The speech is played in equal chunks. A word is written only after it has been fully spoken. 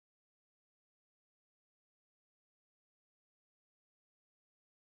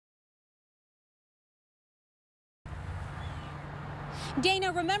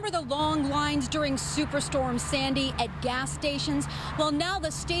Dana, remember the long lines during Superstorm Sandy at gas stations? Well, now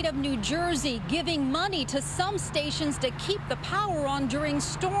the state of New Jersey giving money to some stations to keep the power on during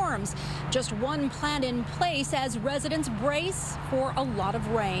storms. Just one plan in place as residents brace for a lot of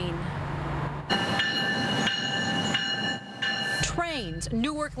rain. Trains,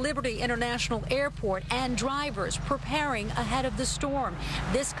 Newark Liberty International Airport, and drivers preparing ahead of the storm.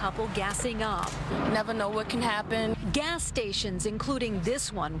 This couple gassing up. Never know what can happen. Gas stations, including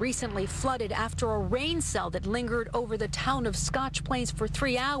this one, recently flooded after a rain cell that lingered over the town of Scotch Plains for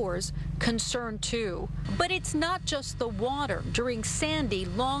 3 hours. Concern too. But it's not just the water. During Sandy,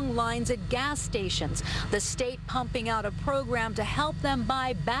 long lines at gas stations. The state pumping out a program to help them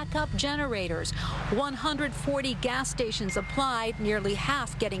buy backup generators. 140 gas stations applied, nearly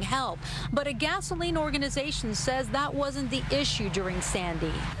half getting help. But a gasoline organization says that wasn't the issue during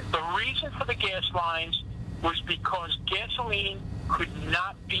Sandy. The reason for the gas lines was because gasoline could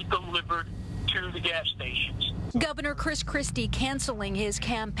not be delivered to the gas stations. Governor Chris Christie canceling his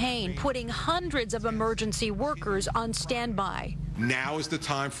campaign, putting hundreds of emergency workers on standby. Now is the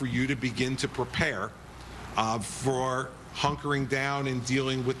time for you to begin to prepare for hunkering down and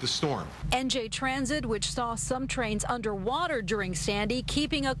dealing with the storm. NJ Transit, which saw some trains underwater during Sandy,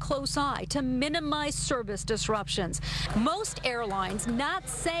 keeping a close eye to minimize service disruptions. Most airlines not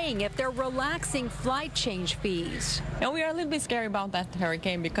saying if they're relaxing flight change fees. And we are a little bit scared about that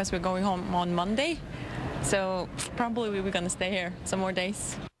hurricane because we're going home on Monday. So probably we're going to stay here some more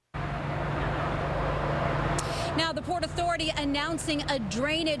days. Now, the Port Authority announcing a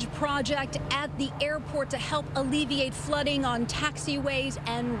drainage project at the airport to help alleviate flooding on taxiways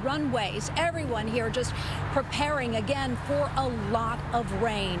and runways. Everyone here just preparing again for a lot of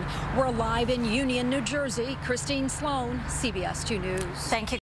rain. We're live in Union, New Jersey. Christine Sloan, CBS2 News. Thank you.